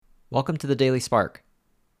Welcome to the Daily Spark.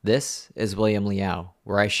 This is William Liao,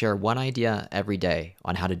 where I share one idea every day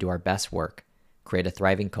on how to do our best work, create a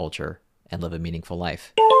thriving culture, and live a meaningful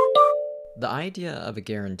life. The idea of a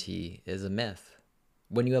guarantee is a myth.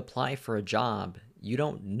 When you apply for a job, you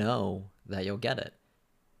don't know that you'll get it.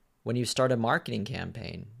 When you start a marketing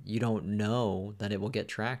campaign, you don't know that it will get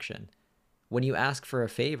traction. When you ask for a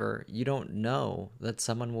favor, you don't know that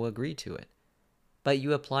someone will agree to it. But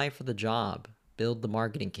you apply for the job, build the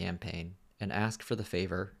marketing campaign, and ask for the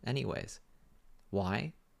favor anyways.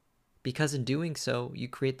 Why? Because in doing so, you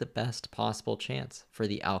create the best possible chance for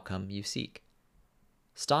the outcome you seek.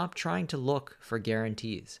 Stop trying to look for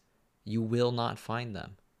guarantees. You will not find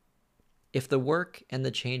them. If the work and the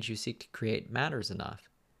change you seek to create matters enough,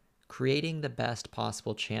 creating the best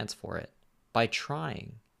possible chance for it by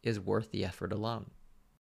trying is worth the effort alone.